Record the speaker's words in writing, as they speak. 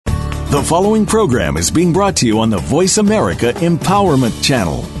The following program is being brought to you on the Voice America Empowerment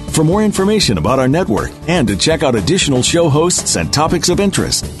Channel. For more information about our network and to check out additional show hosts and topics of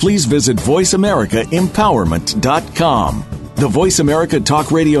interest, please visit voiceamericaempowerment.com. The Voice America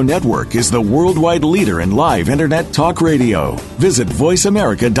Talk Radio Network is the worldwide leader in live Internet talk radio. Visit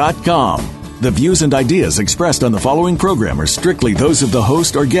voiceamerica.com. The views and ideas expressed on the following program are strictly those of the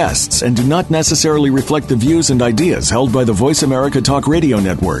host or guests and do not necessarily reflect the views and ideas held by the Voice America Talk Radio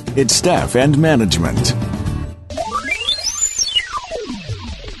Network, its staff, and management.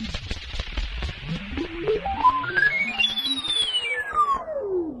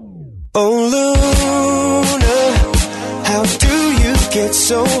 Oh, Luna, how do you get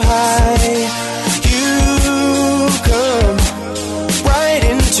so high? You come right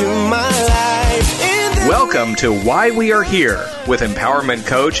into my life. Welcome to Why We Are Here with empowerment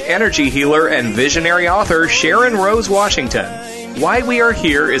coach, energy healer, and visionary author Sharon Rose Washington. Why We Are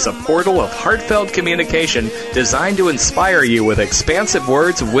Here is a portal of heartfelt communication designed to inspire you with expansive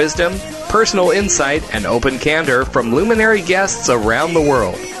words of wisdom, personal insight, and open candor from luminary guests around the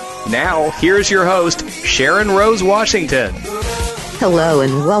world. Now, here's your host, Sharon Rose Washington. Hello,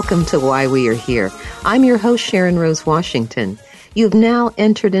 and welcome to Why We Are Here. I'm your host, Sharon Rose Washington. You've now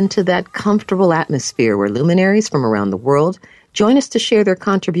entered into that comfortable atmosphere where luminaries from around the world join us to share their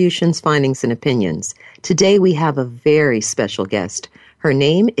contributions, findings, and opinions. Today, we have a very special guest. Her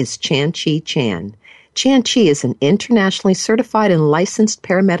name is ChanChi's Chan. ChanChi's is an internationally certified and licensed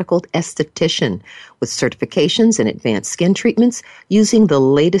paramedical esthetician with certifications in advanced skin treatments using the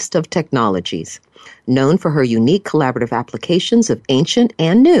latest of technologies. Known for her unique collaborative applications of ancient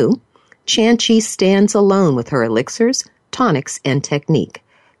and new, ChanChi's stands alone with her elixirs, tonics, and technique.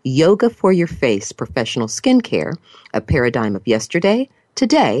 Yoga for your face, professional skincare, a paradigm of yesterday,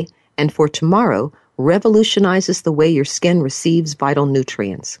 today, and for tomorrow, revolutionizes the way your skin receives vital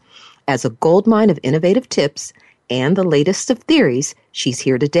nutrients. As a goldmine of innovative tips and the latest of theories, she's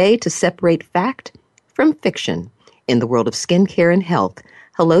here today to separate fact from fiction in the world of skincare and health.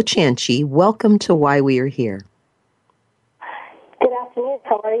 Hello, ChanChi's. Welcome to Why We Are Here. Good afternoon.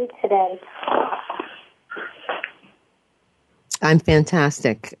 How are you today? I'm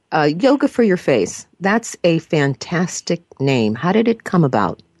fantastic. Yoga for your face. That's a fantastic name. How did it come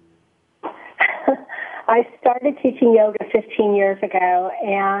about? I started teaching yoga 15 years ago,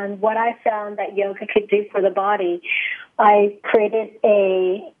 and what I found that yoga could do for the body, I created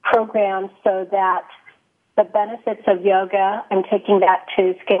a program so that the benefits of yoga, I'm taking that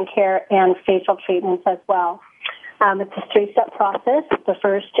to skincare and facial treatments as well. It's a 3-step process. The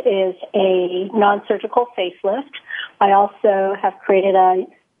first is a non-surgical facelift. I also have created a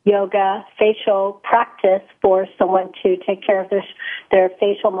yoga facial practice for someone to take care of their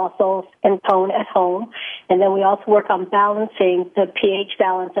facial muscles and tone at home. And then we also work on balancing the pH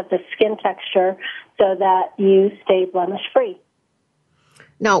balance of the skin texture so that you stay blemish-free.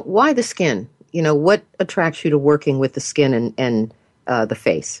 Now, why the skin? You know, what attracts you to working with the skin and the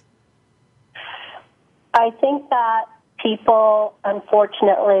face? I think that people,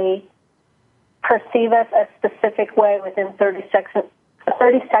 unfortunately, perceive us a specific way within 30 seconds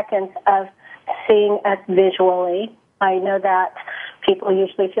of seeing us visually. I know that people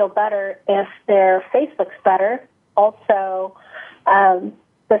usually feel better if their face looks better. Also,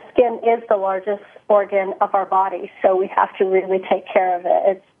 the skin is the largest organ of our body, so we have to really take care of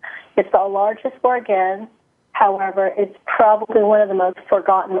it. It's the largest organ. However, it's probably one of the most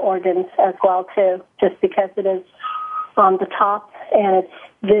forgotten organs as well, too, just because it is on the top and it's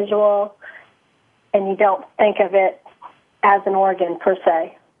visual, and you don't think of it as an organ per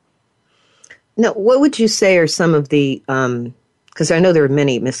se. Now, what would you say are some of the, because I know there are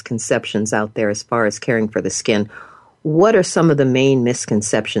many misconceptions out there as far as caring for the skin. What are some of the main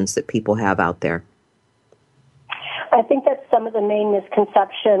misconceptions that people have out there? I think that some of the main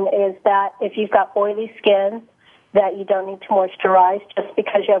misconception is that if you've got oily skin, that you don't need to moisturize. Just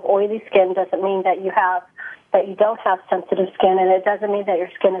because you have oily skin doesn't mean that you don't have sensitive skin, and it doesn't mean that your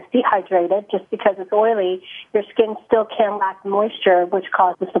skin is dehydrated. Just because it's oily, your skin still can lack moisture, which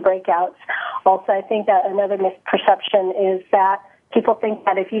causes the breakouts. Also, I think that another misperception is that people think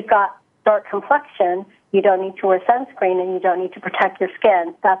that if you've got dark complexion, you don't need to wear sunscreen and you don't need to protect your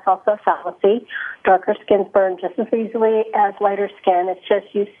skin. That's also a fallacy. Darker skins burn just as easily as lighter skin. It's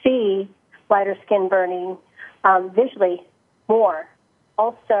just you see lighter skin burning visually more.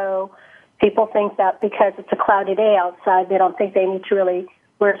 Also, people think that because it's a cloudy day outside, they don't think they need to really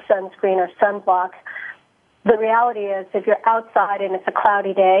wear sunscreen or sunblock. The reality is if you're outside and it's a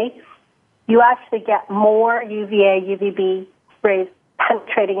cloudy day, you actually get more UVA, UVB rays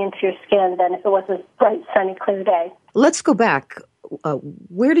penetrating into your skin than if it was a bright, sunny, clear day. Let's go back.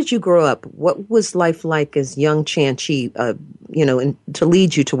 where did you grow up? What was life like as young ChanChi, and to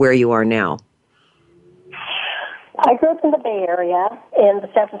lead you to where you are now? I grew up in the Bay Area, in the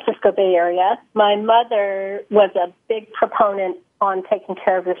San Francisco Bay Area. My mother was a big proponent on taking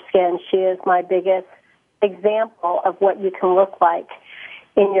care of your skin. She is my biggest example of what you can look like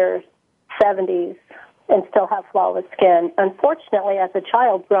in your 70s and still have flawless skin. Unfortunately, as a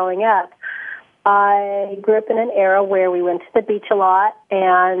child growing up, I grew up in an era where we went to the beach a lot,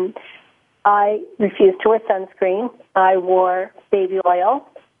 and I refused to wear sunscreen. I wore baby oil.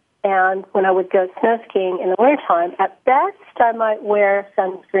 And when I would go snow skiing in the wintertime, at best I might wear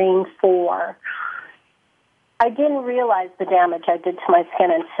sunscreen I didn't realize the damage I did to my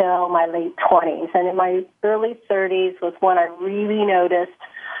skin until my late 20s. And in my early 30s was when I really noticed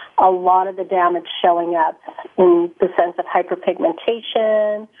a lot of the damage showing up in the sense of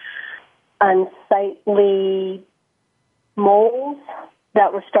hyperpigmentation, unsightly moles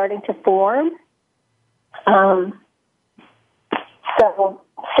that were starting to form. So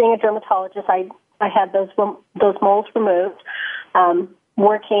seeing a dermatologist, I had those moles removed.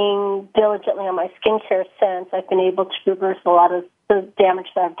 Working diligently on my skincare since, I've been able to reverse a lot of the damage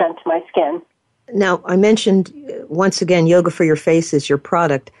that I've done to my skin. Now, I mentioned, once again, Yoga for Your Face is your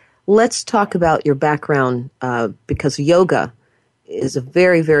product. Let's talk about your background, because yoga is a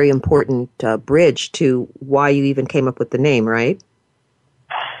very, very important bridge to why you even came up with the name, right?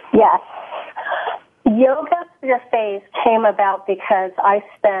 Yes. Yoga for Your Face came about because I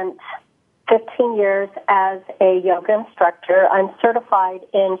spent 15 years as a yoga instructor. I'm certified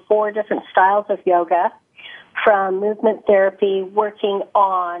in 4 different styles of yoga, from movement therapy, working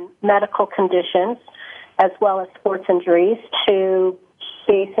on medical conditions, as well as sports injuries, to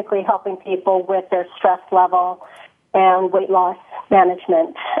basically helping people with their stress level and weight loss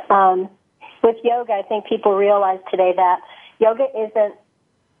management. With yoga, I think people realize today that yoga isn't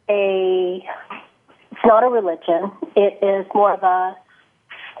it's not a religion. It is more of a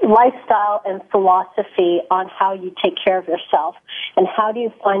lifestyle and philosophy on how you take care of yourself, and how do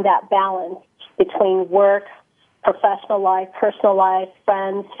you find that balance between work, professional life, personal life,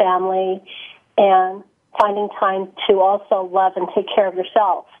 friends, family, and finding time to also love and take care of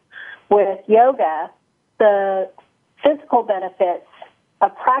yourself. With yoga, the physical benefits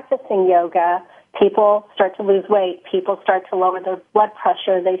of practicing yoga, people start to lose weight, people start to lower their blood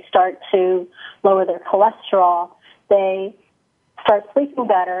pressure, they start to lower their cholesterol, they start sleeping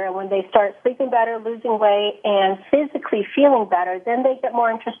better, and when they start sleeping better, losing weight, and physically feeling better, then they get more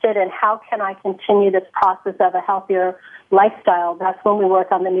interested in how can I continue this process of a healthier lifestyle. That's when we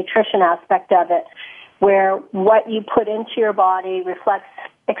work on the nutrition aspect of it, where what you put into your body reflects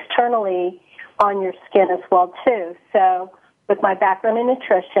externally on your skin as well, too. So with my background in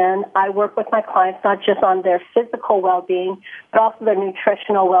nutrition, I work with my clients not just on their physical well-being, but also their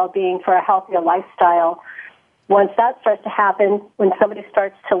nutritional well-being for a healthier lifestyle. Once that starts to happen, when somebody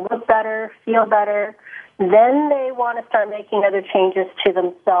starts to look better, feel better, then they want to start making other changes to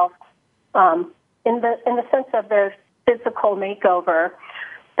themselves in the sense of their physical makeover.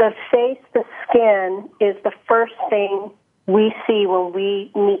 The face, the skin is the first thing we see when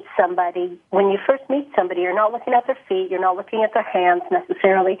we meet somebody. When you first meet somebody, you're not looking at their feet, you're not looking at their hands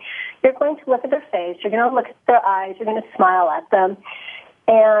necessarily. You're going to look at their face, you're going to look at their eyes, you're going to smile at them.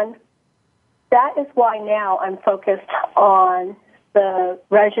 And that is why now I'm focused on the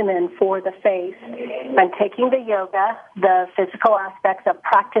regimen for the face. I'm taking the yoga, the physical aspects of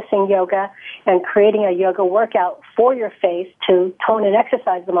practicing yoga, and creating a yoga workout for your face to tone and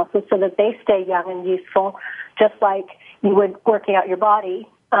exercise the muscles so that they stay young and youthful, just like you would working out your body.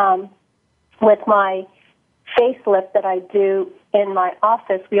 With my facelift that I do in my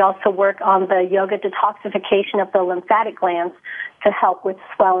office, we also work on the yoga detoxification of the lymphatic glands to help with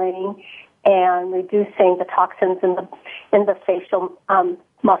swelling and reducing the toxins in the facial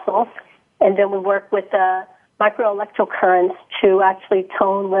muscles. And then we work with the microelectrocurrents to actually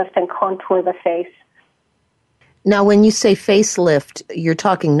tone, lift, and contour the face. Now, when you say facelift, you're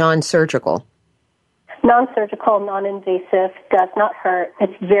talking non-surgical. Non-surgical, non-invasive, does not hurt.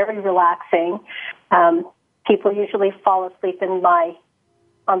 It's very relaxing. People usually fall asleep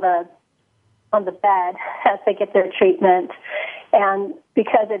on the bed as they get their treatment. And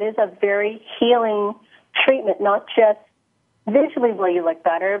because it is a very healing treatment, not just visually will you look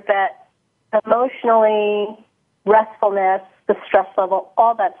better, but emotionally, restfulness, the stress level,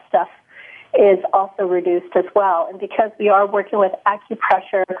 all that stuff is also reduced as well. And because we are working with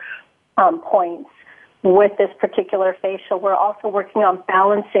acupressure points with this particular facial, we're also working on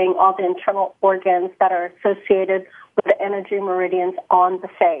balancing all the internal organs that are associated with the energy meridians on the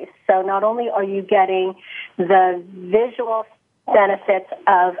face. So not only are you getting the visual benefits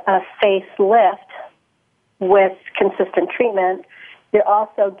of a facelift with consistent treatment, you're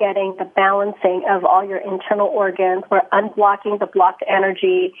also getting the balancing of all your internal organs. We're unblocking the blocked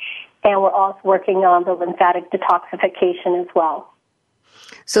energy, and we're also working on the lymphatic detoxification as well.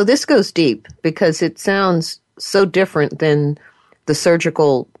 So this goes deep because it sounds so different than the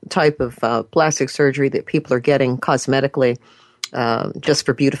surgical type of plastic surgery that people are getting cosmetically just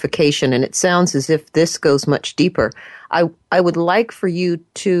for beautification. And it sounds as if this goes much deeper. I would like for you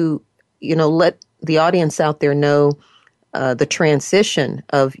to, let the audience out there know the transition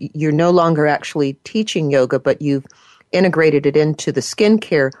of you're no longer actually teaching yoga, but you've integrated it into the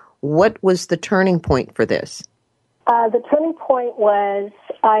skincare. What was the turning point for this? The turning point was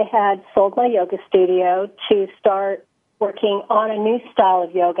I had sold my yoga studio to start working on a new style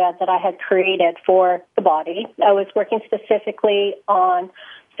of yoga that I had created for the body. I was working specifically on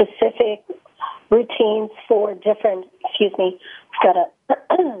specific routines for different, I've got to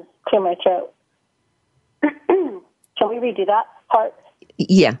clear my throat. Can we redo that part?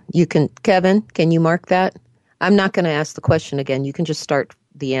 Yeah, you can. Kevin, can you mark that? I'm not going to ask the question again. You can just start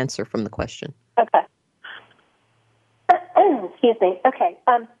the answer from the question. Okay. Excuse me. Okay.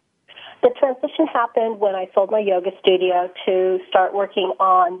 The transition happened when I sold my yoga studio to start working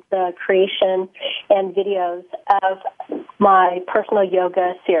on the creation and videos of my personal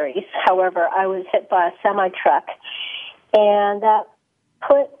yoga series. However, I was hit by a semi-truck, and that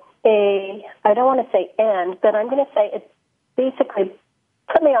put I don't want to say end, but I'm going to say it basically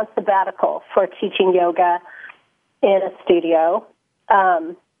put me on sabbatical for teaching yoga in a studio,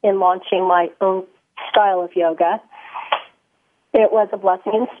 in launching my own style of yoga. It was a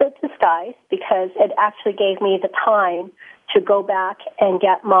blessing in disguise because it actually gave me the time to go back and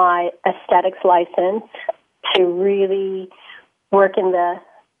get my aesthetics license to really work in the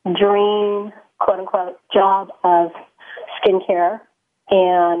dream, quote-unquote, job of skincare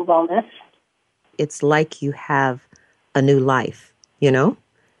and wellness. It's like you have a new life,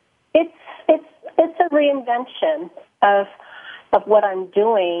 It's a reinvention of what I'm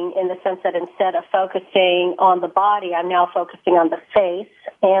doing, in the sense that instead of focusing on the body, I'm now focusing on the face.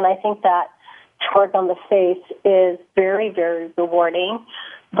 And I think that to work on the face is very, very rewarding,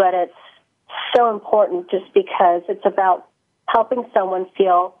 but it's so important just because it's about helping someone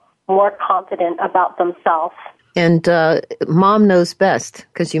feel more confident about themselves. And mom knows best,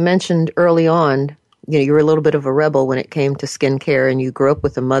 because you mentioned early on, you were a little bit of a rebel when it came to skincare, and you grew up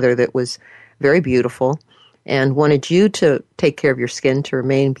with a mother that was very beautiful and wanted you to take care of your skin to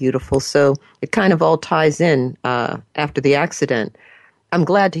remain beautiful. So it kind of all ties in after the accident. I'm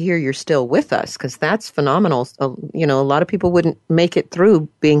glad to hear you're still with us, because that's phenomenal. A lot of people wouldn't make it through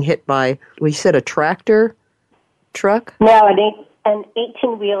being hit by, you said a tractor truck? No, an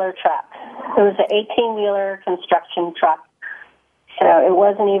 18-wheeler truck. It was an 18-wheeler construction truck. So it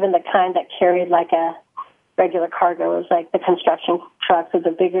wasn't even the kind that carried like a regular cargo. It was like the construction trucks with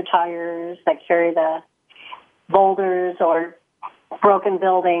the bigger tires that carry the boulders or broken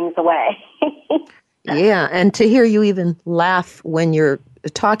buildings away. Yeah, and to hear you even laugh when you're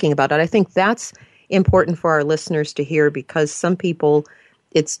talking about it, I think that's important for our listeners to hear, because some people,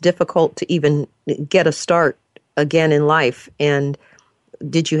 it's difficult to even get a start again in life. And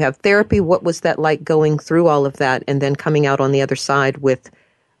did you have therapy? What was that like, going through all of that and then coming out on the other side with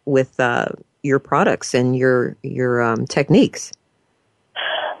your products and your techniques?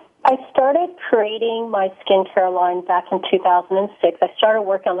 I started creating my skincare line back in 2006. I started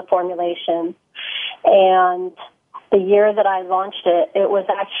working on the formulation, and the year that I launched it, it was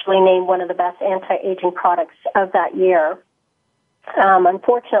actually named one of the best anti-aging products of that year.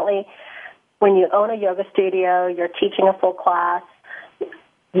 Unfortunately, when you own a yoga studio, you're teaching a full class,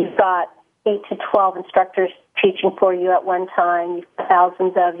 you've got 8 to 12 instructors teaching for you at one time, you've got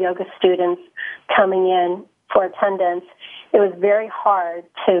thousands of yoga students coming in for attendance. It was very hard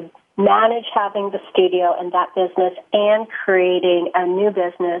to manage having the studio and that business and creating a new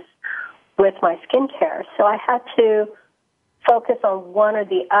business with my skincare. So I had to focus on one or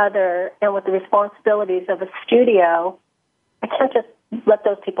the other, and with the responsibilities of a studio, I can't just let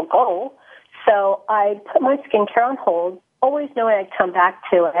those people go. So I put my skincare on hold, always knowing I'd come back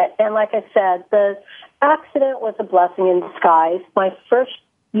to it. And like I said, the accident was a blessing in disguise. My first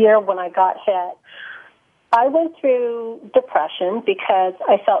year when I got hit, I went through depression because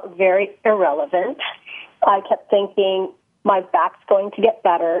I felt very irrelevant. I kept thinking my back's going to get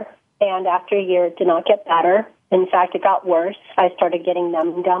better, and after a year it did not get better. In fact, it got worse. I started getting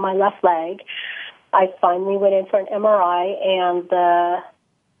numbing down my left leg. I finally went in for an MRI, and the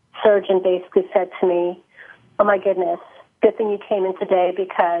surgeon basically said to me, "Oh my goodness, good thing you came in today,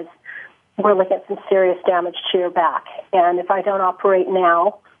 because we're looking at some serious damage to your back. And if I don't operate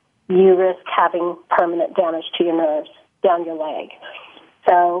now, you risk having permanent damage to your nerves down your leg.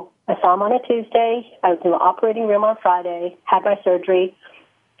 So I saw him on a Tuesday. I was in the operating room on Friday, had my surgery,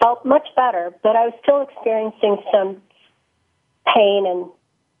 felt much better, but I was still experiencing some pain and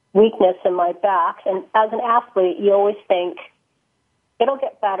weakness in my back. And as an athlete, you always think, it'll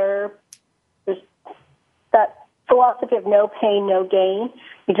get better. There's that philosophy of no pain, no gain.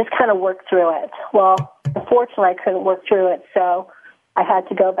 You just kind of work through it. Well, unfortunately, I couldn't work through it, so I had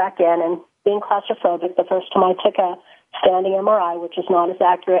to go back in. And being claustrophobic, the first time I took a standing MRI, which is not as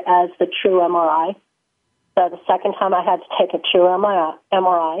accurate as the true MRI. So the second time I had to take a true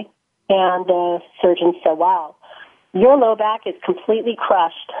MRI, and the surgeon said, wow, your low back is completely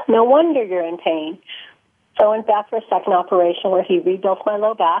crushed. No wonder you're in pain. So I went back for a second operation where he rebuilt my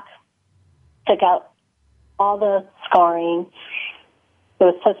low back, took out all the scarring. It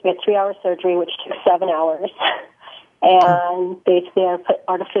was supposed to be a 3-hour surgery, which took 7 hours. And basically I put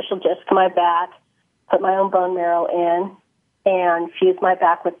artificial disc in my back, put my own bone marrow in, and fused my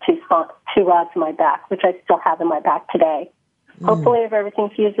back with two rods in my back, which I still have in my back today. Hopefully, if everything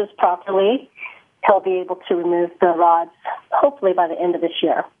fuses properly, he'll be able to remove the rods, hopefully by the end of this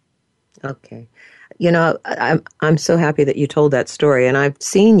year. Okay. You know, I'm so happy that you told that story, and I've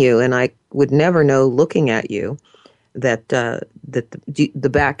seen you, and I would never know looking at you that the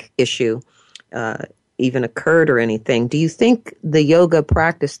back issue even occurred or anything. Do you think the yoga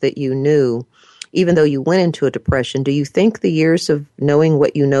practice that you knew, even though you went into a depression, do you think the years of knowing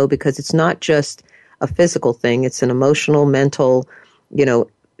what you know, because it's not just a physical thing, it's an emotional, mental,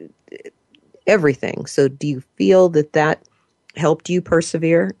 everything. So do you feel that helped you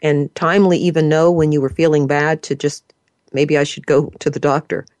persevere and timely even know when you were feeling bad to just, maybe I should go to the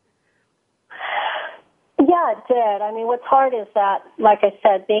doctor? Yeah, it did. I mean, what's hard is that, like I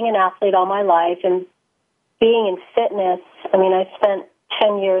said, being an athlete all my life and being in fitness, I mean, I spent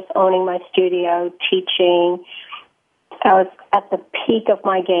 10 years owning my studio, teaching. I was at the peak of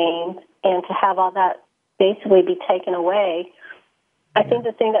my game, and to have all that basically be taken away, I think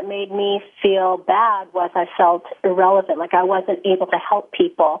the thing that made me feel bad was I felt irrelevant, like I wasn't able to help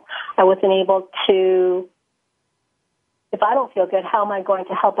people. I wasn't able to, if I don't feel good, how am I going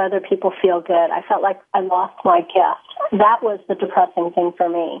to help other people feel good? I felt like I lost my gift. That was the depressing thing for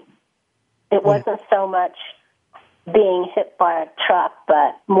me. It wasn't so much being hit by a truck,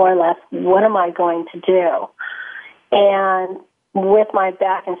 but more or less, what am I going to do? And with my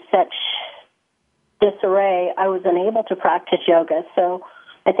back in such disarray, I was unable to practice yoga. So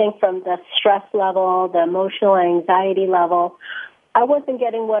I think from the stress level, the emotional anxiety level, I wasn't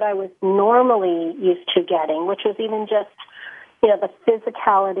getting what I was normally used to getting, which was even just, the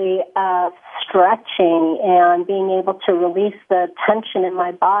physicality of stretching and being able to release the tension in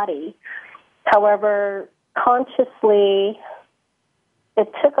my body. However, consciously,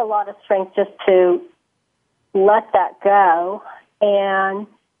 it took a lot of strength just to let that go and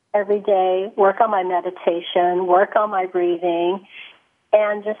every day work on my meditation, work on my breathing,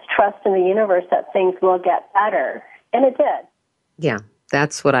 and just trust in the universe that things will get better. And it did. Yeah,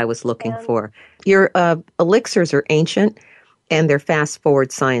 that's what I was looking for. Your elixirs are ancient and they're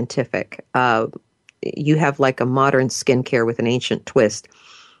fast-forward scientific. You have like a modern skincare with an ancient twist.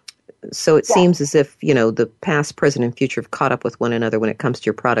 So it seems as if, the past, present, and future have caught up with one another when it comes to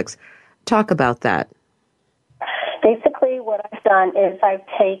your products. Talk about that. Basically, what I've done is I've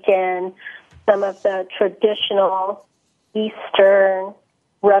taken some of the traditional Eastern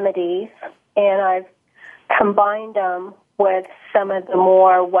remedies and I've combined them with some of the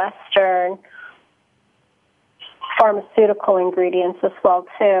more Western pharmaceutical ingredients as well,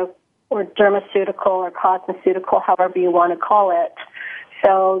 too, or dermaceutical or cosmeceutical, however you want to call it.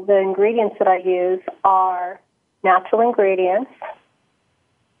 So the ingredients that I use are natural ingredients,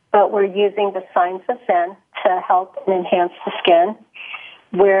 but we're using the science of Zen to help and enhance the skin,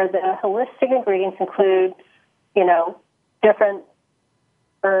 where the holistic ingredients include, different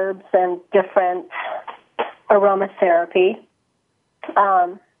herbs and different aromatherapy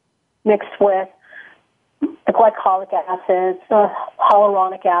mixed with the glycolic acids,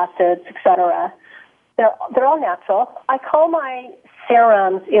 hyaluronic acids, etc. They're all natural. I call my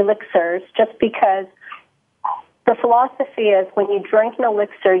serums elixirs just because the philosophy is when you drink an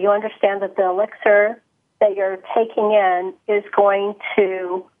elixir, you understand that the elixir that you're taking in is going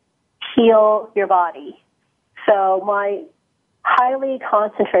to heal your body. So my highly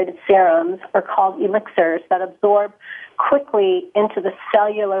concentrated serums are called elixirs that absorb quickly into the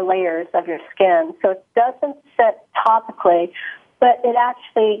cellular layers of your skin. So it doesn't sit topically, but it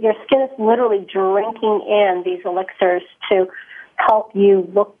actually, your skin is literally drinking in these elixirs to help you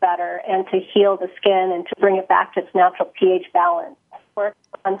look better and to heal the skin and to bring it back to its natural pH balance. Work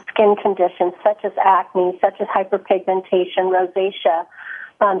on skin conditions such as acne, such as hyperpigmentation, rosacea.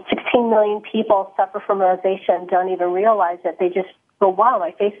 16 million people suffer from rosacea and don't even realize it. They just go, wow,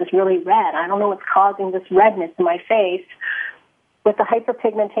 my face is really red. I don't know what's causing this redness in my face. With the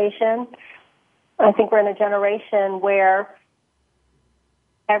hyperpigmentation, I think we're in a generation where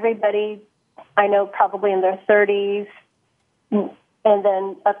everybody, I know probably in their 30s and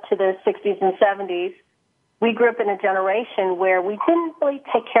then up to their 60s and 70s, we grew up in a generation where we didn't really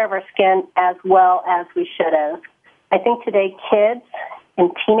take care of our skin as well as we should have. I think today kids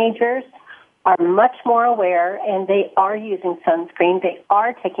and teenagers are much more aware, and they are using sunscreen. They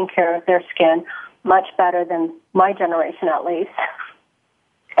are taking care of their skin much better than my generation, at least.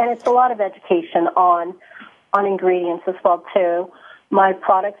 And it's a lot of education on ingredients as well, too. My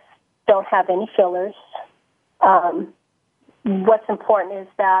products don't have any fillers. What's important is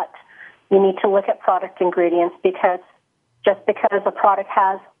that you need to look at product ingredients, because just because a product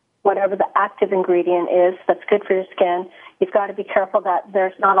has whatever the active ingredient is that's good for your skin, you've got to be careful that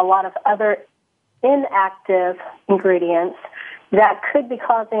there's not a lot of other inactive ingredients that could be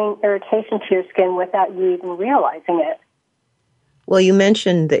causing irritation to your skin without you even realizing it. Well, you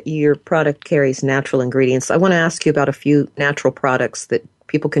mentioned that your product carries natural ingredients. I want to ask you about a few natural products that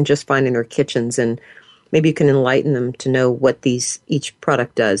people can just find in their kitchens, and maybe you can enlighten them to know what each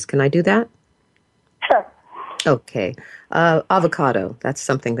product does. Can I do that? Sure. Okay. Avocado, that's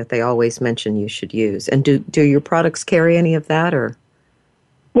something that they always mention you should use. And do your products carry any of that? Or?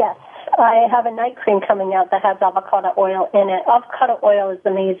 Yes. I have a night cream coming out that has avocado oil in it. Avocado oil is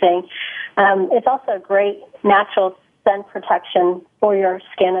amazing. It's also a great natural sun protection for your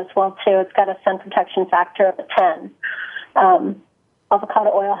skin as well, too. It's got a sun protection factor of 10.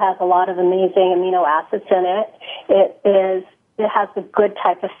 Avocado oil has a lot of amazing amino acids in it. It has a good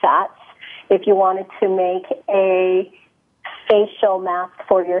type of fats. If you wanted to make a facial mask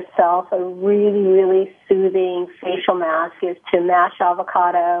for yourself, a really, really soothing facial mask is to mash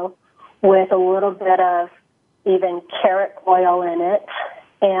avocado with a little bit of even carrot oil in it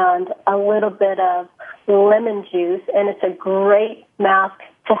and a little bit of lemon juice, and it's a great mask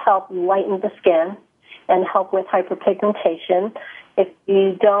to help lighten the skin and help with hyperpigmentation. If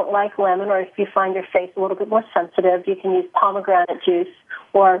you don't like lemon, or if you find your face a little bit more sensitive, you can use pomegranate juice,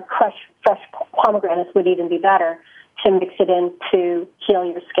 or crushed fresh pomegranates would even be better to mix it in to heal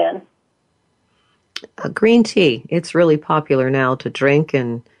your skin. Green tea, it's really popular now to drink,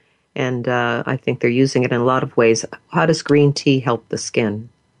 and I think they're using it in a lot of ways. How does green tea help the skin?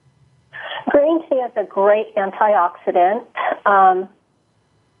 Green tea is a great antioxidant.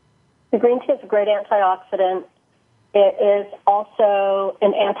 The green tea is a great antioxidant. It is also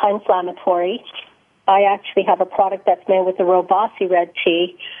an anti-inflammatory. I actually have a product that's made with the Robasi red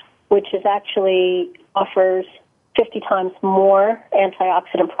tea, which is actually offers 50 times more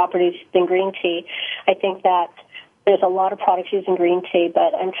antioxidant properties than green tea. I think that there's a lot of products using green tea,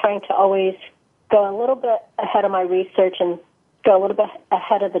 but I'm trying to always go a little bit ahead of my research and go a little bit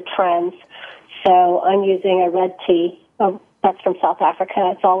ahead of the trends. So I'm using a red tea that's from South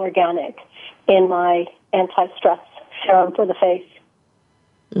Africa. It's all organic in my anti-stress serum for the face.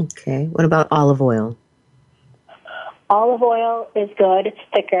 Okay. What about olive oil? Olive oil is good. It's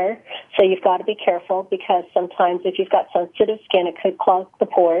thicker, so you've got to be careful, because sometimes if you've got sensitive skin, it could clog the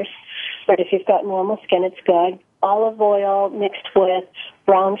pores. But if you've got normal skin, it's good. Olive oil mixed with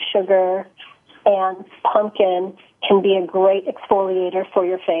brown sugar and pumpkin can be a great exfoliator for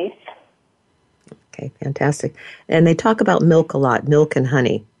your face. Okay, fantastic. And they talk about milk a lot, milk and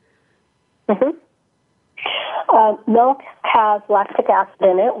honey. Mm-hmm. Milk has lactic acid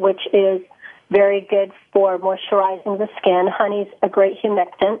in it, which is very good for moisturizing the skin. Honey's a great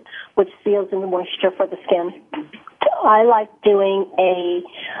humectant, which seals in the moisture for the skin. I like doing a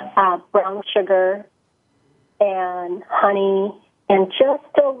brown sugar and honey and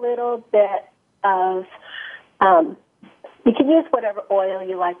just a little bit of, you can use whatever oil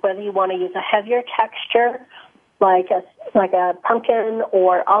you like, whether you want to use a heavier texture like a pumpkin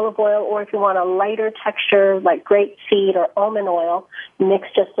or olive oil, or if you want a lighter texture like grapeseed or almond oil, mix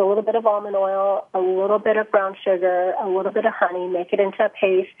just a little bit of almond oil, a little bit of brown sugar, a little bit of honey, make it into a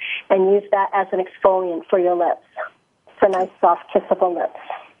paste, and use that as an exfoliant for your lips, for nice, soft, kissable lips.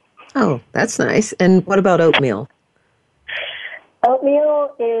 Oh, that's nice. And what about oatmeal?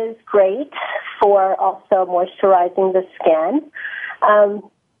 Oatmeal is great for also moisturizing the skin.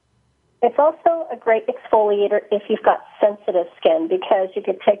 It's also a great exfoliator if you've got sensitive skin, because you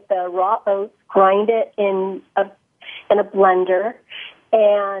could take the raw oats, grind it in a blender,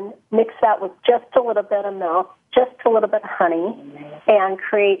 and mix that with just a little bit of milk, just a little bit of honey and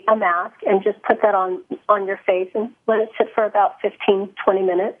create a mask and just put that on your face and let it sit for about 15, 20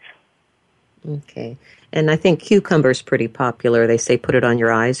 minutes. Okay. And I think cucumber's pretty popular. They say put it on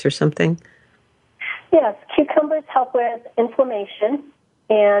your eyes or something. Yes, cucumbers help with inflammation,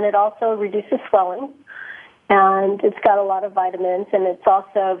 and it also reduces swelling. And it's got a lot of vitamins, and it's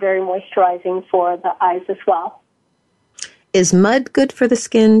also very moisturizing for the eyes as well. Is mud good for the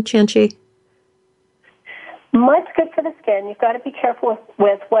skin, ChanChi? Mud's good for the skin. You've got to be careful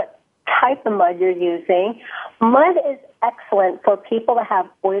with what type of mud you're using. Mud is excellent for people that have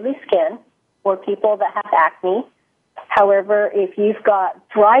oily skin or people that have acne. However, if you've got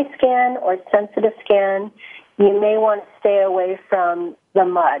dry skin or sensitive skin, you may want to stay away from the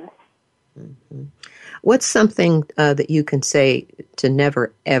mud. Mm-hmm. What's something that you can say to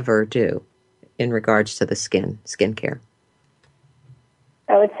never, ever do in regards to the skincare?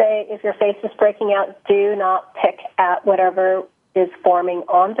 I would say if your face is breaking out, do not pick at whatever is forming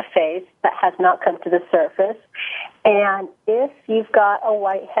on the face that has not come to the surface. And if you've got a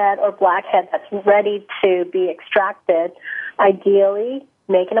whitehead or blackhead that's ready to be extracted, ideally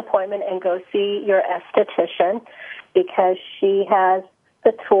make an appointment and go see your esthetician because she has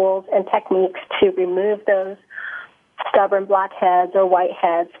the tools and techniques to remove those stubborn blackheads or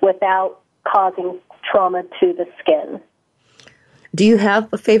whiteheads without causing trauma to the skin. Do you have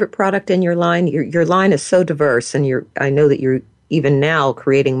a favorite product in your line? Your line is so diverse, and I know that you're even now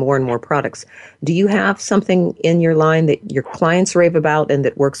creating more and more products. Do you have something in your line that your clients rave about and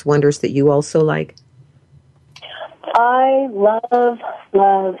that works wonders that you also like? I love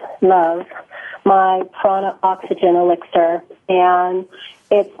my Prana Oxygen Elixir, and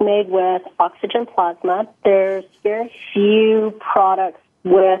it's made with oxygen plasma. There's very few products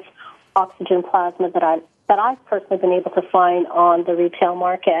with oxygen plasma that I've personally been able to find on the retail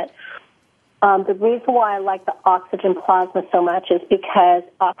market. The reason why I like the oxygen plasma so much is because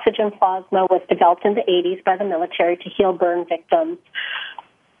oxygen plasma was developed in the 80s by the military to heal burn victims.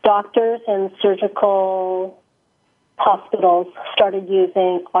 Doctors and surgical hospitals started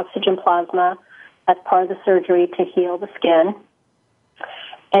using oxygen plasma as part of the surgery to heal the skin.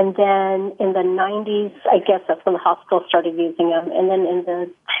 And then in the 90s, I guess that's when the hospital started using them. And then in the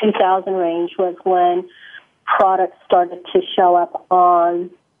 2000 range was when products started to show up on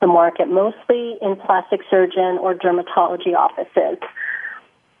the market, mostly in plastic surgeon or dermatology offices.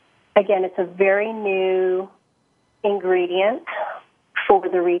 Again, it's a very new ingredient for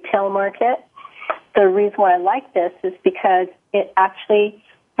the retail market. The reason why I like this is because it actually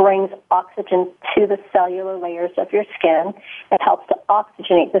brings oxygen to the cellular layers of your skin. It helps to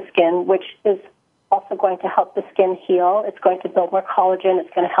oxygenate the skin, which is also going to help the skin heal. It's going to build more collagen.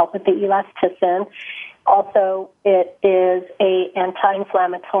 It's going to help with the elasticin. Also, it is a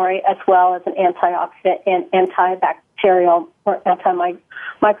anti-inflammatory as well as an antioxidant and antibacterial or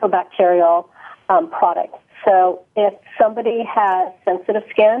antimicrobacterial product. So if somebody has sensitive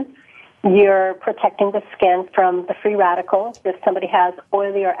skin, you're protecting the skin from the free radicals. If somebody has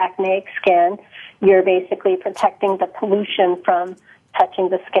oily or acneic skin, you're basically protecting the pollution from touching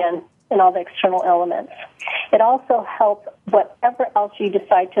the skin and all the external elements. It also helps whatever else you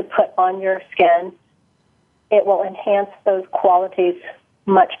decide to put on your skin. It will enhance those qualities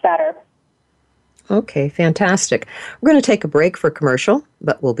much better. Okay, fantastic. We're going to take a break for commercial,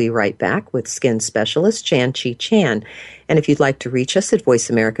 but we'll be right back with skin specialist ChanChi Chan. And if you'd like to reach us at Voice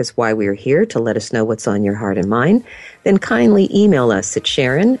America's Why We're Here to let us know what's on your heart and mind, then kindly email us at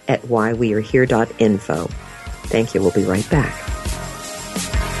sharon@whywearehere.info. Thank you. We'll be right back.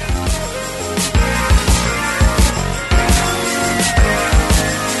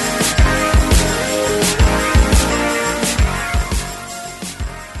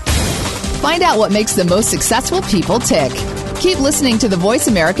 Find out what makes the most successful people tick. Keep listening to the Voice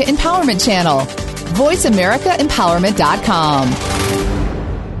America Empowerment Channel. VoiceAmericaEmpowerment.com.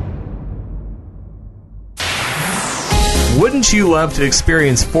 Wouldn't you love to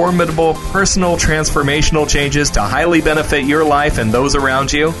experience formidable, personal, transformational changes to highly benefit your life and those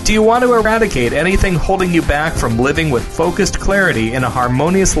around you? Do you want to eradicate anything holding you back from living with focused clarity in a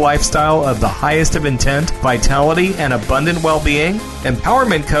harmonious lifestyle of the highest of intent, vitality, and abundant well-being?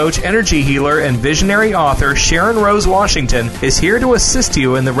 Empowerment coach, energy healer, and visionary author Sharon Rose Washington is here to assist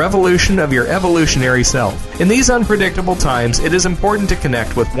you in the revolution of your evolutionary self. In these unpredictable times, it is important to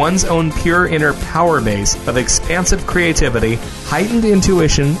connect with one's own pure inner power base of expansive creativity, heightened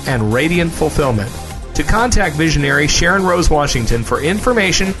intuition, and radiant fulfillment. To contact visionary Sharon Rose Washington for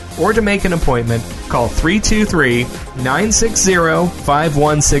information or to make an appointment, call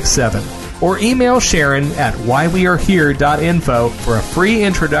 323-960-5167 or email Sharon at whywearehere.info for a free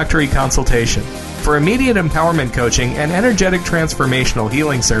introductory consultation. For immediate empowerment coaching and energetic transformational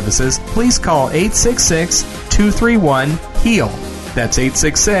healing services, please call 866-231-HEAL. That's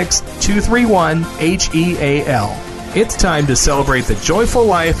 866-231-HEAL. It's time to celebrate the joyful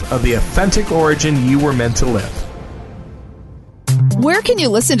life of the authentic origin you were meant to live. Where can you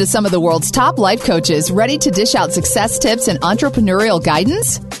listen to some of the world's top life coaches ready to dish out success tips and entrepreneurial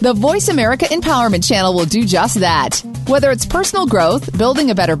guidance? The Voice America Empowerment Channel will do just that. Whether it's personal growth, building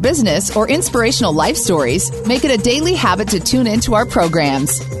a better business, or inspirational life stories, make it a daily habit to tune into our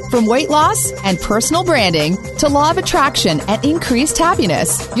programs. From weight loss and personal branding to law of attraction and increased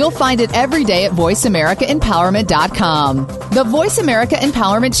happiness, you'll find it every day at VoiceAmericaEmpowerment.com. The Voice America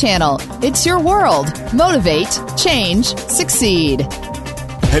Empowerment Channel. It's your world. Motivate, change, succeed.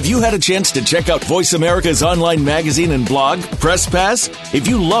 Have you had a chance to check out Voice America's online magazine and blog, Press Pass? If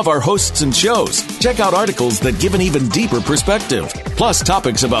you love our hosts and shows, check out articles that give an even deeper perspective. Plus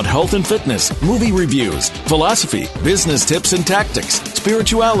topics about health and fitness, movie reviews, philosophy, business tips and tactics,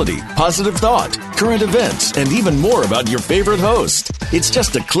 spirituality, positive thought, current events, and even more about your favorite host. It's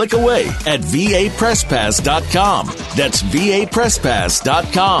just a click away at vapresspass.com. That's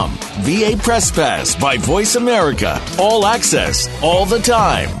vapresspass.com. VA Press Pass by Voice America. All access, all the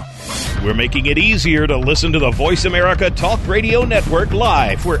time. We're making it easier to listen to the Voice America Talk Radio Network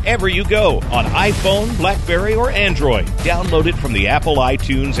live wherever you go on iPhone, BlackBerry, or Android. Download it from the Apple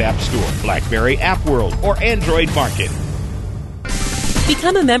iTunes App Store, BlackBerry App World, or Android Market.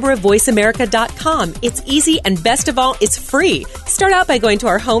 Become a member of VoiceAmerica.com. It's easy, and best of all, it's free. Start out by going to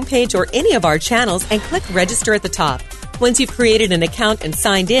our homepage or any of our channels and click Register at the top. Once you've created an account and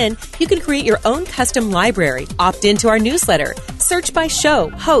signed in, you can create your own custom library, opt into our newsletter, search by show,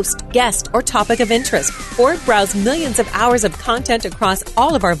 host, guest, or topic of interest, or browse millions of hours of content across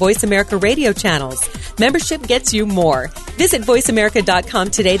all of our Voice America radio channels. Membership gets you more. Visit VoiceAmerica.com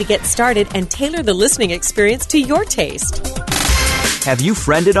today to get started and tailor the listening experience to your taste. Have you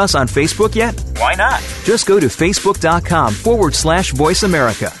friended us on Facebook yet? Why not? Just go to Facebook.com/Voice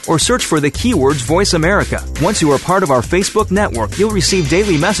America or search for the keywords Voice America. Once you are part of our Facebook network, you'll receive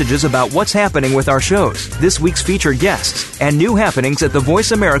daily messages about what's happening with our shows, this week's featured guests, and new happenings at the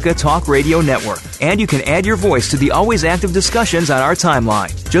Voice America Talk Radio Network. And you can add your voice to the always active discussions on our timeline.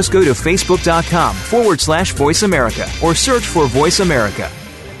 Just go to Facebook.com/Voice America or search for Voice America.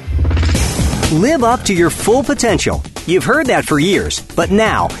 Live up to your full potential. You've heard that for years, but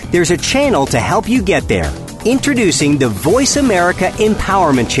now there's a channel to help you get there. Introducing the Voice America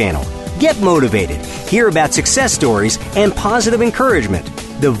Empowerment Channel. Get motivated, hear about success stories, and positive encouragement.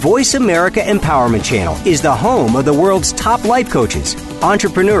 The Voice America Empowerment Channel is the home of the world's top life coaches,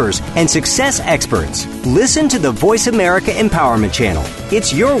 entrepreneurs, and success experts. Listen to the Voice America Empowerment Channel.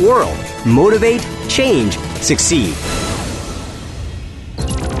 It's your world. Motivate, change, succeed.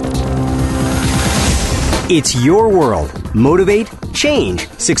 It's your world. Motivate, change,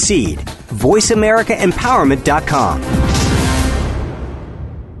 succeed. VoiceAmericaEmpowerment.com.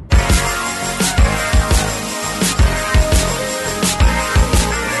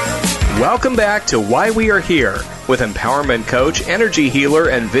 Welcome back to Why We Are Here with empowerment coach, energy healer,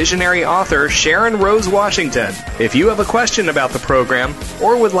 and visionary author Sharon Rose Washington. If you have a question about the program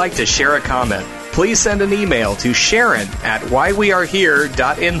or would like to share a comment, please send an email to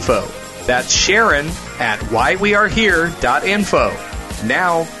sharon@whywearehere.info. That's Sharon@whywearehere.info.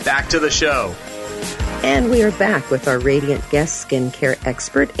 Now, back to the show. And we are back with our radiant guest skincare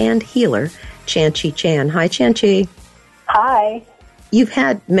expert and healer, ChanChi Chan. Hi, ChanChi. Hi. You've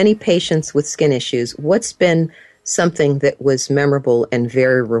had many patients with skin issues. What's been something that was memorable and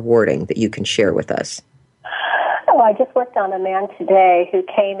very rewarding that you can share with us? Oh, I just worked on a man today who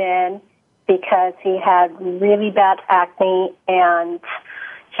came in because he had really bad acne, and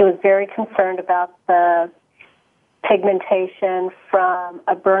he was very concerned about the pigmentation from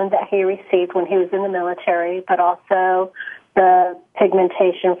a burn that he received when he was in the military, but also the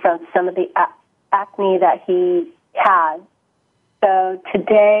pigmentation from some of the acne that he had. So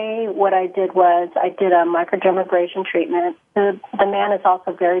today what I did was I did a microdermabrasion treatment. The man is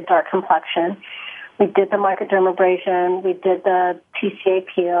also very dark complexion. We did the microdermabrasion. We did the PCA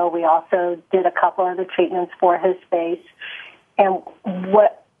peel. We also did a couple other treatments for his face. And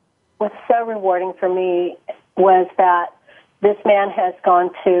what was so rewarding for me was that this man has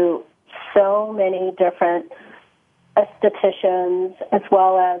gone to so many different estheticians as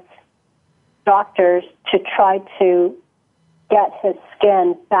well as doctors to try to get his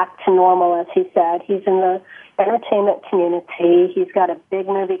skin back to normal, as he said. He's in the entertainment community. He's got a big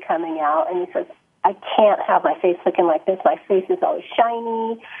movie coming out, and he says, I can't have my face looking like this. My face is always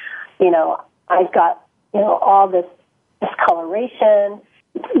shiny. I've got, all this discoloration.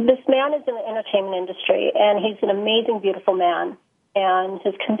 This man is in the entertainment industry, and he's an amazing, beautiful man. And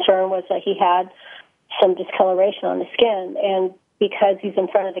his concern was that he had some discoloration on the skin, and because he's in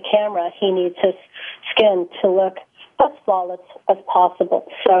front of the camera, he needs his skin to look as flawless as possible.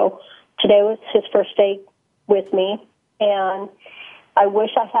 So today was his first day with me, and I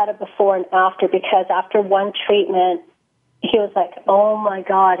wish I had a before and after, because after one treatment, he was like, oh, my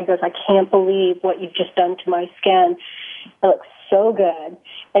God. He goes, I can't believe what you've just done to my skin. It looks so good.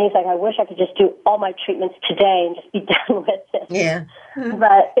 And he's like, I wish I could just do all my treatments today and just be done with it. Yeah.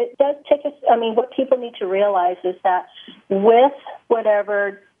 But it does take us, I mean, what people need to realize is that with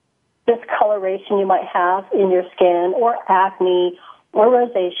whatever discoloration you might have in your skin, or acne, or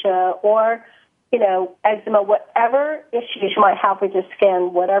rosacea, or, you know, eczema, whatever issues you might have with your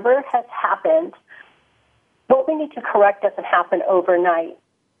skin, whatever has happened, what we need to correct doesn't happen overnight.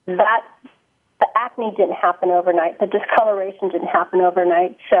 The acne didn't happen overnight. The discoloration didn't happen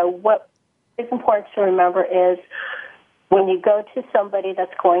overnight. So what is important to remember is when you go to somebody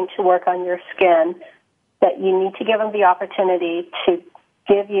that's going to work on your skin, that you need to give them the opportunity to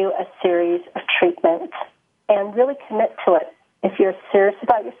give you a series of treatments and really commit to it. If you're serious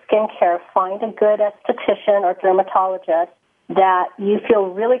about your skincare, find a good esthetician or dermatologist that you feel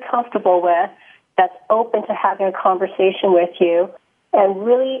really comfortable with, that's open to having a conversation with you, and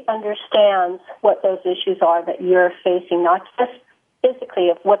really understands what those issues are that you're facing, not just physically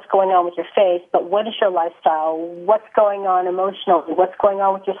of what's going on with your face, but what is your lifestyle, what's going on emotionally, what's going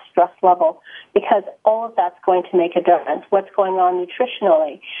on with your stress level, because all of that's going to make a difference. What's going on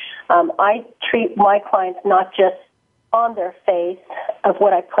nutritionally. I treat my clients not just on their face of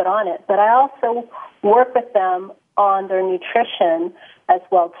what I put on it, but I also work with them on their nutrition as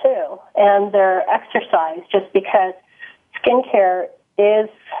well too, and their exercise, just because skincare is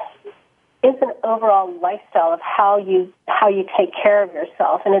an overall lifestyle of how you take care of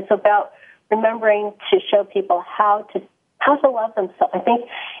yourself, and it's about remembering to show people how to love themselves. I think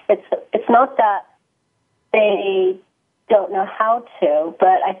it's not that they don't know how to,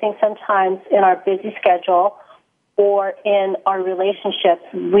 but I think sometimes in our busy schedule or in our relationships,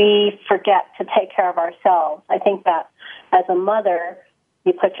 we forget to take care of ourselves. I think that as a mother,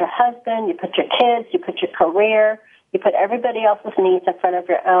 you put your husband, you put your kids, you put your career, you put everybody else's needs in front of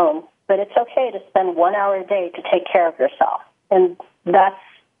your own. But it's okay to spend 1 hour a day to take care of yourself. And that's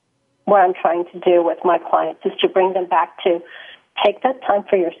what I'm trying to do with my clients, is to bring them back to take that time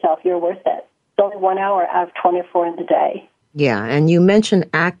for yourself. You're worth it. It's only 1 hour out of 24 in the day. Yeah, and you mentioned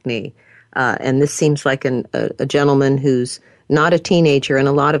acne, and this seems like a gentleman who's not a teenager, and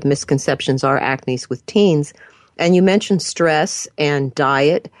a lot of misconceptions are acne with teens. And you mentioned stress and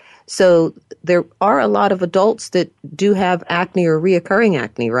diet. So there are a lot of adults that do have acne or reoccurring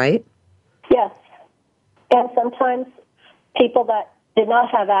acne, right? Yes. And sometimes people that did not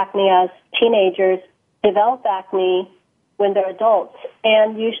have acne as teenagers develop acne when they're adults.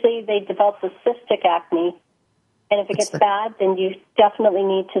 And usually they develop the cystic acne. And if it gets bad, then you definitely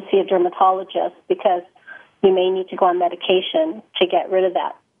need to see a dermatologist, because you may need to go on medication to get rid of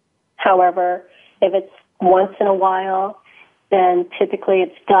that. However, if it's once in a while, then typically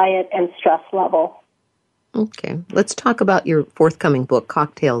it's diet and stress level. Okay. Let's talk about your forthcoming book,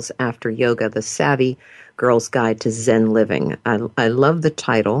 Cocktails After Yoga, The Savvy Girl's Guide to Zen Living. I love the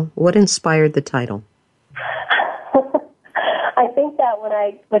title. What inspired the title? I think that when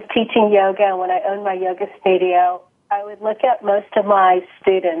I was teaching yoga and when I owned my yoga studio, I would look at most of my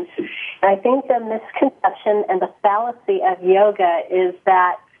students. I think the misconception and the fallacy of yoga is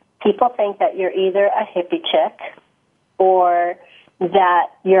that people think that you're either a hippie chick, or that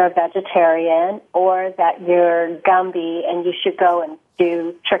you're a vegetarian, or that you're Gumby and you should go and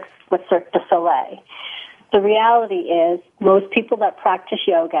do tricks with Cirque du Soleil. The reality is most people that practice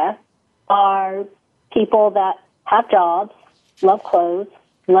yoga are people that have jobs, love clothes,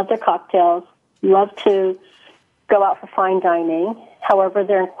 love their cocktails, love to go out for fine dining. However,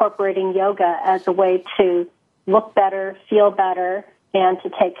 they're incorporating yoga as a way to look better, feel better, and to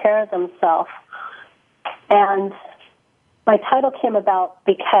take care of themselves. And my title came about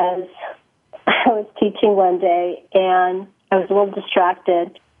because I was teaching one day and I was a little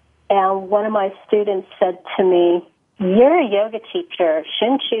distracted, and one of my students said to me, "You're a yoga teacher.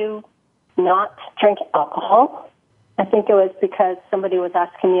 Shouldn't you not drink alcohol?" I think it was because somebody was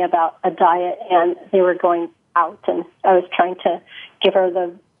asking me about a diet and they were going out, and I was trying to give her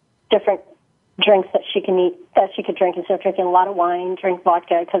the different drinks that she can eat, that she could drink instead of drinking a lot of wine, drink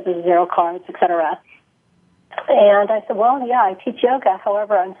vodka because there's 0 carbs, etc. And I said, well, yeah, I teach yoga.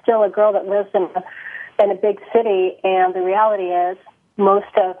 However, I'm still a girl that lives in a big city, and the reality is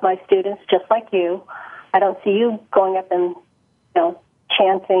most of my students, just like you, I don't see you going up and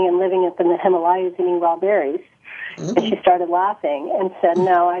chanting and living up in the Himalayas eating raw berries. Mm-hmm. And she started laughing and said,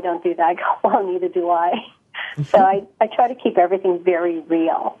 no, I don't do that. I go, well, neither do I. So I try to keep everything very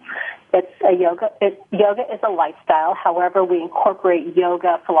real. It's a yoga is a lifestyle. However, we incorporate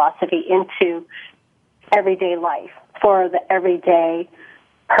yoga philosophy into everyday life for the everyday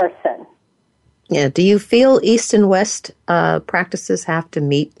person. Yeah. Do you feel East and West practices have to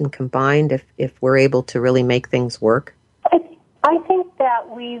meet and combine if we're able to really make things work? I think that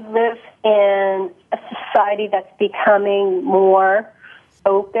we live in a society that's becoming more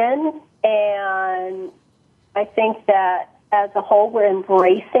open, and I think that as a whole we're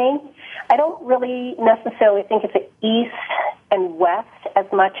embracing. I don't really necessarily think it's an East and West as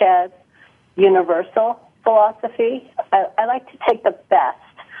much as universal philosophy. I like to take the best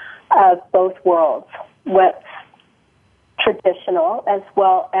of both worlds, what's traditional as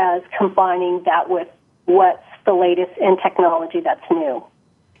well as combining that with what's the latest in technology that's new.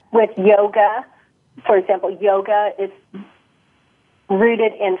 With yoga, for example, yoga is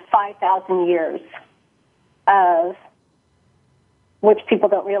rooted in 5,000 years of, which people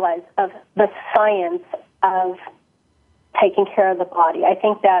don't realize, of the science of taking care of the body. I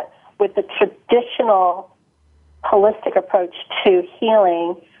think that with the traditional holistic approach to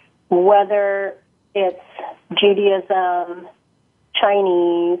healing, whether it's Judaism,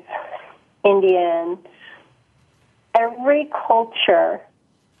 Chinese, Indian, every culture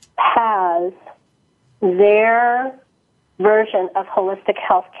has their version of holistic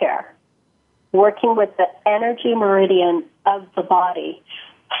healthcare, working with the energy meridian of the body,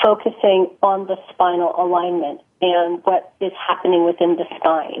 focusing on the spinal alignment and what is happening within the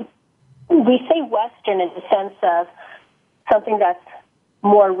spine. We say Western in the sense of something that's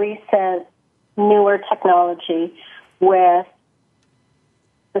more recent, newer technology with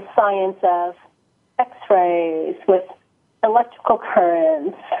the science of X-rays, with electrical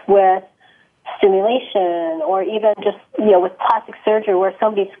currents, with stimulation, or even just, with plastic surgery where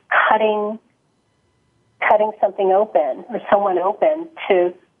somebody's cutting something open or someone open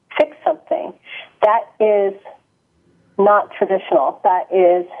to fix something. That is not traditional. That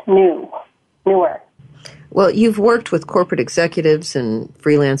is newer. Well, you've worked with corporate executives and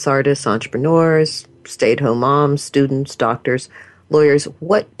freelance artists, entrepreneurs, stay-at-home moms, students, doctors, lawyers.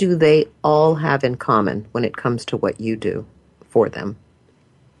 What do they all have in common when it comes to what you do for them?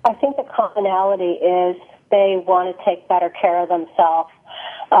 I think the commonality is they want to take better care of themselves,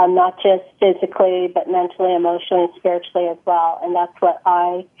 not just physically, but mentally, emotionally, and spiritually as well. And that's what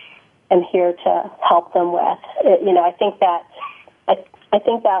I am here to help them with. I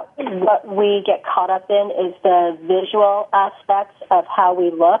think that what we get caught up in is the visual aspects of how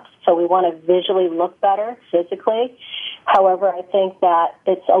we look. So we want to visually look better physically. However, I think that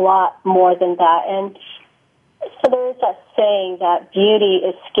it's a lot more than that. And so there is that saying that beauty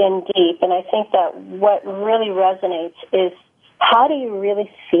is skin deep. And I think that what really resonates is, how do you really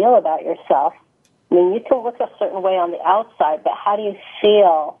feel about yourself? I mean, you can look a certain way on the outside, but how do you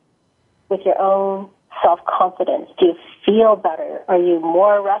feel with your own self-confidence? Do you feel better? Are you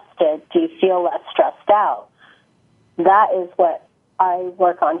more rested? Do you feel less stressed out? That is what I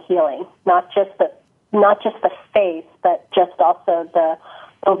work on healing, not just the face, but just also the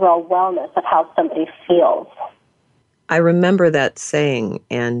overall wellness of how somebody feels. I remember that saying,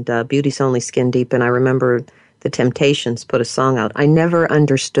 and beauty's only skin deep, and I remember the Temptations put a song out. I never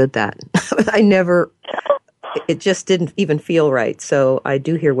understood that. It just didn't even feel right. So I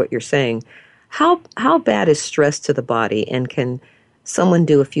do hear what you're saying. How bad is stress to the body, and can someone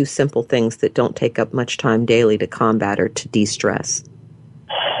do a few simple things that don't take up much time daily to combat or to de-stress?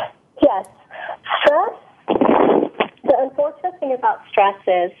 Yes. Stress, the unfortunate thing about stress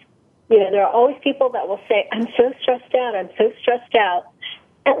is, there are always people that will say, I'm so stressed out, I'm so stressed out.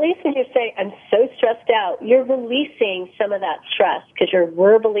 At least when you say, I'm so stressed out, you're releasing some of that stress because you're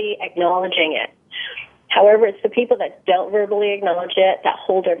verbally acknowledging it. However, it's the people that don't verbally acknowledge it, that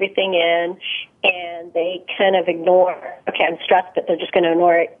hold everything in, and they kind of ignore, okay, I'm stressed, but they're just going to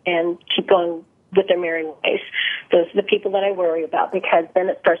ignore it and keep going with their merry ways. Those are the people that I worry about, because then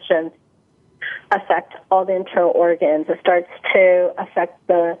it starts to affect all the internal organs. It starts to affect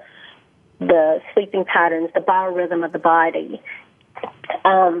the sleeping patterns, the biorhythm of the body.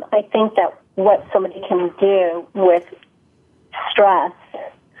 I think that what somebody can do with stress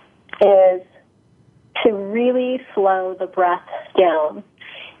is to really slow the breath down.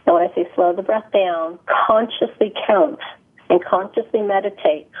 And when I say slow the breath down, consciously count and consciously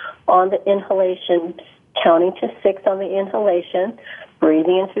meditate on the inhalation, counting to 6 on the inhalation,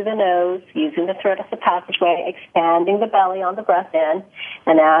 breathing in through the nose, using the throat as a passageway, expanding the belly on the breath in.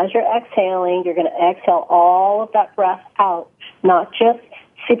 And as you're exhaling, you're going to exhale all of that breath out, not just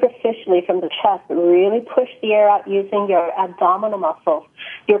superficially from the chest, but really push the air out using your abdominal muscles.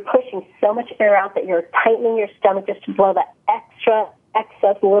 You're pushing so much air out that you're tightening your stomach just to blow that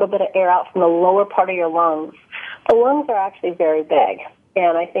excess little bit of air out from the lower part of your lungs. The lungs are actually very big,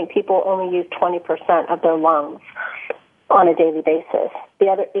 and I think people only use 20% of their lungs on a daily basis. The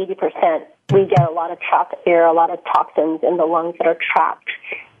other 80%, we get a lot of trapped air, a lot of toxins in the lungs that are trapped.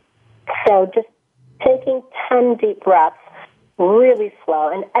 So just taking 10 deep breaths really slow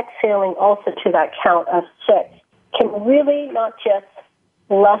and exhaling also to that count of 6 can really not just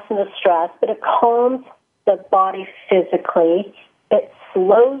lessen the stress, but it calms the body physically. It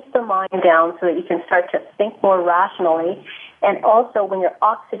slows the mind down so that you can start to think more rationally. And also, when you're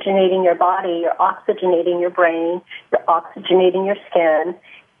oxygenating your body, you're oxygenating your brain, you're oxygenating your skin,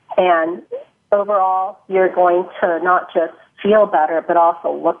 and overall, you're going to not just feel better, but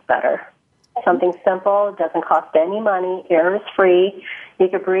also look better. Something simple, doesn't cost any money, air is free. You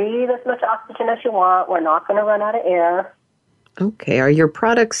can breathe as much oxygen as you want. We're not going to run out of air. Okay. Are your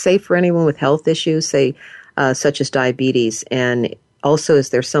products safe for anyone with health issues, say, such as diabetes? And also, is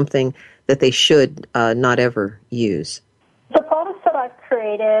there something that they should not ever use? The products that I've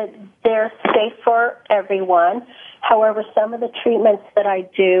created, they're safe for everyone. However, some of the treatments that I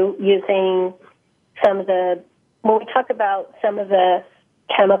do using when we talk about some of the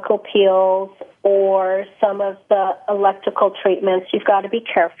chemical peels or some of the electrical treatments, you've got to be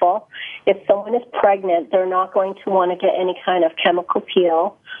careful. If someone is pregnant, they're not going to want to get any kind of chemical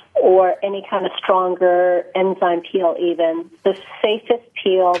peel or any kind of stronger enzyme peel even. The safest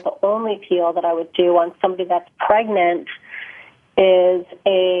peel, the only peel that I would do on somebody that's pregnant is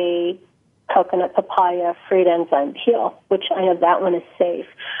a coconut papaya fruit enzyme peel, which I know that one is safe.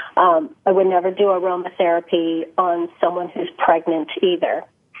 I would never do aromatherapy on someone who's pregnant either.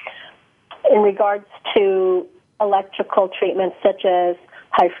 In regards to electrical treatments such as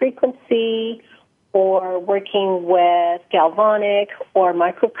high frequency or working with galvanic or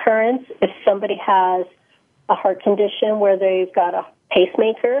microcurrents, if somebody has a heart condition where they've got a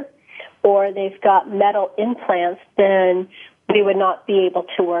pacemaker or they've got metal implants, then we would not be able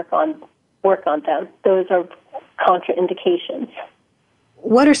to work on them. Those are contraindications.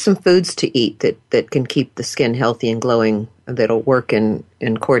 What are some foods to eat that can keep the skin healthy and glowing, that'll work in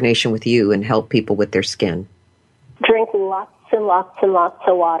coordination with you and help people with their skin? Drink lots and lots and lots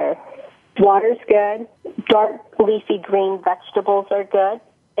of water. Water's good. Dark leafy green vegetables are good.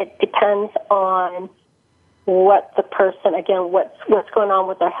 It depends on what the person, again, what's going on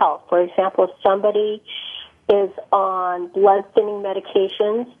with their health. For example, if somebody is on blood thinning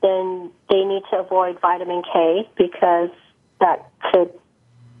medications, then they need to avoid vitamin K because that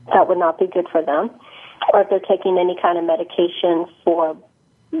would not be good for them. Or if they're taking any kind of medication for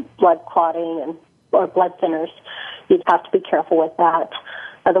blood clotting or blood thinners, you'd have to be careful with that.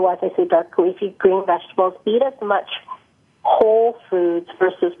 Otherwise, I say dark leafy green vegetables. Eat as much whole foods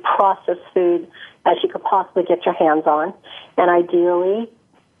versus processed food as you could possibly get your hands on. And ideally,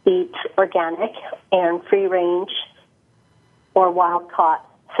 eat organic and free-range or wild-caught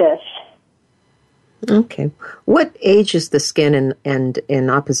fish. Okay. What ages the skin, and in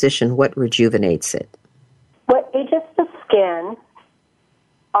opposition, what rejuvenates it? What ages the skin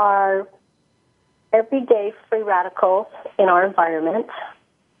are everyday free radicals in our environment,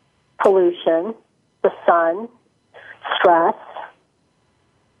 pollution, the sun, stress,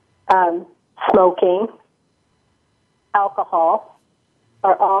 smoking, alcohol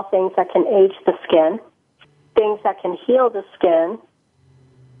are all things that can age the skin. Things that can heal the skin.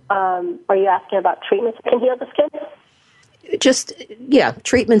 Are you asking about treatments that can heal the skin? Just,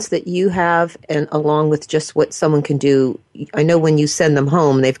 treatments that you have, and along with just what someone can do. I know when you send them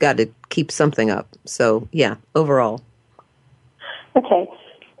home, they've got to keep something up. So, overall. Okay.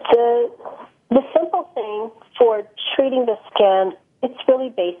 The simple thing for treating the skin, it's really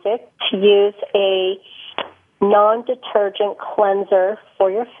basic to use a non-detergent cleanser for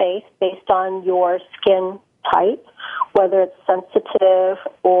your face based on your skin type, whether it's sensitive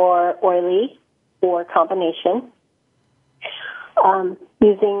or oily or combination.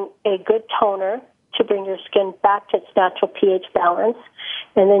 Using a good toner to bring your skin back to its natural pH balance,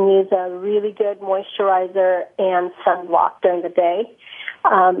 and then use a really good moisturizer and sunblock during the day.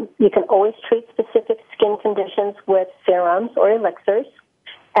 You can always treat specific skin conditions with serums or elixirs.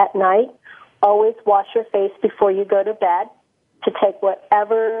 At night, always wash your face before you go to bed to take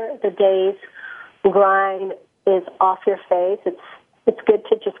whatever the day's grime is off your face. It's good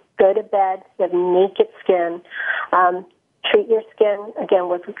to just go to bed with naked skin. treat your skin, again,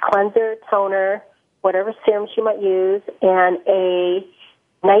 with cleanser, toner, whatever serums you might use, and a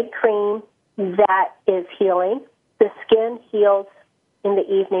night cream that is healing. The skin heals in the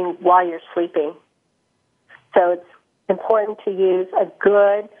evening while you're sleeping. So it's important to use a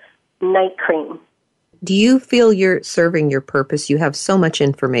good night cream. Do you feel you're serving your purpose? You have so much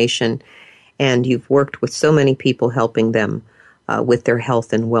information, and you've worked with so many people helping them with their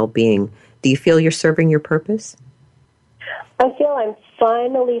health and well-being. Do you feel you're serving your purpose? I feel I'm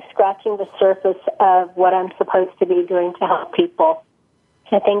finally scratching the surface of what I'm supposed to be doing to help people.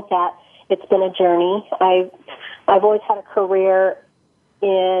 I think that it's been a journey. I've always had a career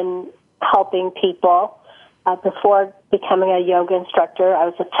in helping people. Before becoming a yoga instructor, I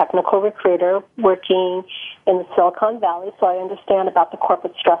was a technical recruiter working in the Silicon Valley, so I understand about the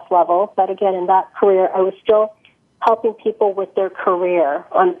corporate stress level. But again, in that career, I was still helping people with their career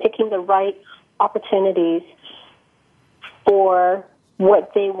on picking the right opportunities for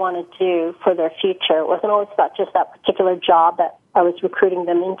what they want to do for their future. It wasn't always about just that particular job that I was recruiting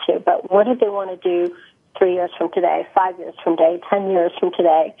them into, but what did they want to do 3 years from today, 5 years from today, 10 years from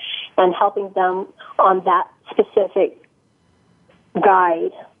today, and helping them on that specific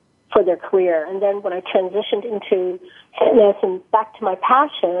guide for their career. And then when I transitioned into fitness and back to my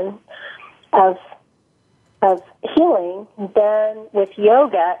passion of healing, then with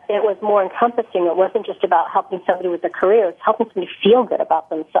yoga, it was more encompassing. It wasn't just about helping somebody with a career. It was helping somebody feel good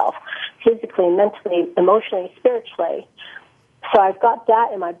about themselves, physically, mentally, emotionally, spiritually. So I've got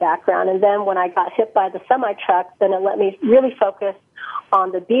that in my background. And then when I got hit by the semi-truck, then it let me really focus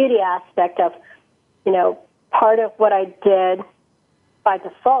on the beauty aspect of, part of what I did by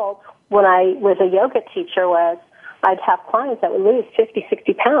default when I was a yoga teacher was I'd have clients that would lose 50,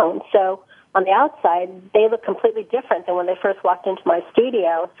 60 pounds. So on the outside, they look completely different than when they first walked into my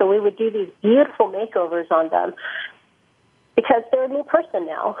studio. So we would do these beautiful makeovers on them because they're a new person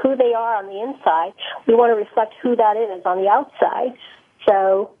now. Who they are on the inside, we want to reflect who that is on the outside.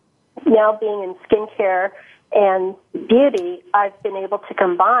 So now being in skincare and beauty, I've been able to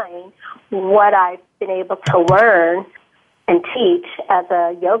combine what I've been able to learn and teach as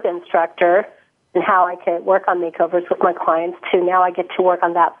a yoga instructor and how I can work on makeovers with my clients to now I get to work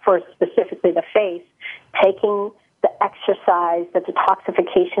on that for specifically the face, taking the exercise, the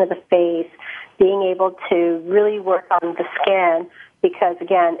detoxification of the face, being able to really work on the skin because,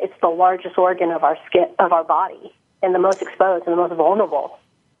 again, it's the largest organ of our skin, of our body, and the most exposed and the most vulnerable.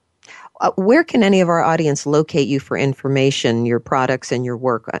 Where can any of our audience locate you for information, your products, and your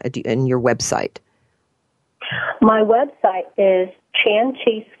work, and your website? My website is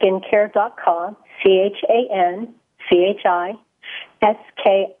ChanChi'sSkincare.com,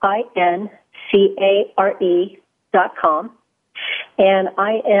 ChanChi'sSkincare.com. And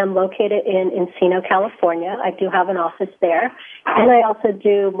I am located in Encino, California. I do have an office there. And I also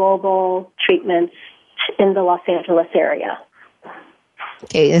do mobile treatments in the Los Angeles area.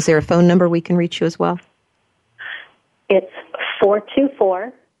 Okay, is there a phone number we can reach you as well? It's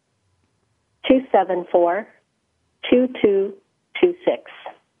 424-274-2226.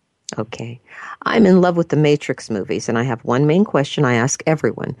 Okay. I'm in love with the Matrix movies, and I have one main question I ask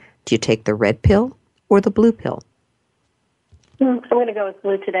everyone. Do you take the red pill or the blue pill? I'm going to go with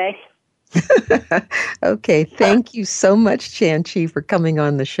blue today. Okay, thank you so much, ChanChi, for coming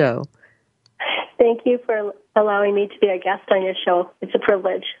on the show. Thank you for allowing me to be a guest on your show. It's a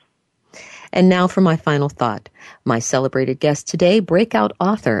privilege. And now for my final thought. My celebrated guest today, breakout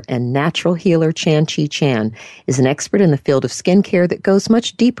author and natural healer ChanChi Chan, is an expert in the field of skincare that goes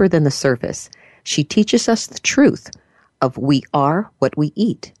much deeper than the surface. She teaches us the truth of we are what we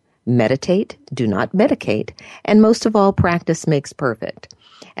eat. Meditate, do not medicate, and most of all, practice makes perfect.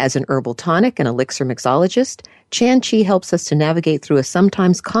 As an herbal tonic and elixir mixologist, ChanChi helps us to navigate through a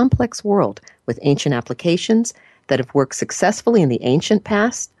sometimes complex world with ancient applications that have worked successfully in the ancient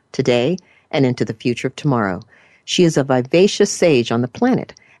past, today, and into the future of tomorrow. She is a vivacious sage on the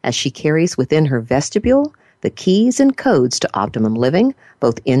planet as she carries within her vestibule the keys and codes to optimum living,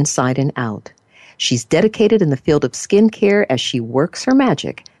 both inside and out. She's dedicated in the field of skincare as she works her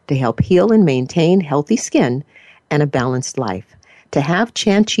magic to help heal and maintain healthy skin and a balanced life. To have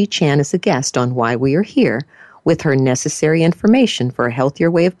ChanChi Chan as a guest on Why We Are Here with her necessary information for a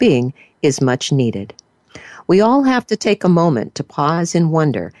healthier way of being is much needed. We all have to take a moment to pause in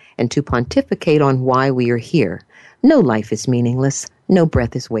wonder and to pontificate on why we are here. No life is meaningless. No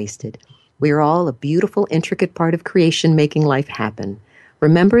breath is wasted. We are all a beautiful, intricate part of creation making life happen.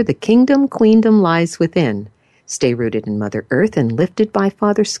 Remember, the kingdom, queendom lies within. Stay rooted in Mother Earth and lifted by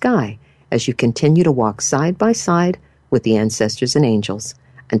Father Sky as you continue to walk side by side with the ancestors and angels.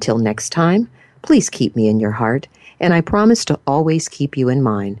 Until next time, please keep me in your heart and I promise to always keep you in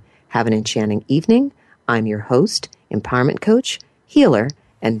mind. Have an enchanting evening. I'm your host, empowerment coach, healer,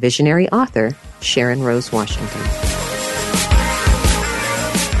 and visionary author, Sharon Rose Washington.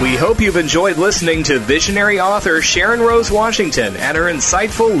 We hope you've enjoyed listening to visionary author Sharon Rose Washington and her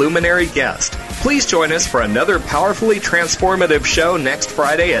insightful luminary guest. Please join us for another powerfully transformative show next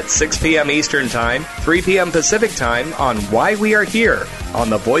Friday at 6 p.m. Eastern Time, 3 p.m. Pacific Time on Why We Are Here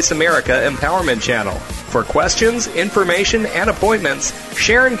on the Voice America Empowerment Channel. For questions, information, and appointments,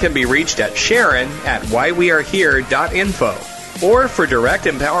 Sharon can be reached at sharon@whywearehere.info. Or for direct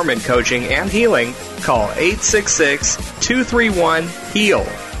empowerment coaching and healing, call 866-231-HEAL.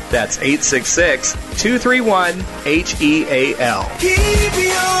 That's 866-231-HEAL. Keep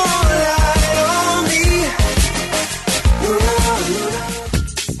your light on me.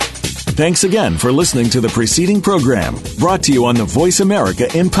 Thanks again for listening to the preceding program brought to you on the Voice America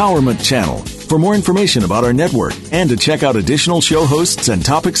Empowerment Channel. For more information about our network and to check out additional show hosts and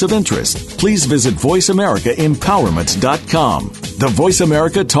topics of interest, please visit voiceamericaempowerment.com. The Voice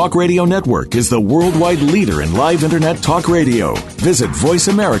America Talk Radio Network is the worldwide leader in live Internet talk radio. Visit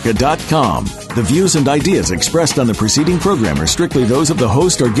voiceamerica.com. The views and ideas expressed on the preceding program are strictly those of the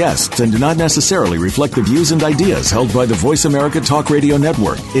host or guests and do not necessarily reflect the views and ideas held by the Voice America Talk Radio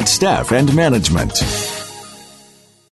Network, its staff, and management.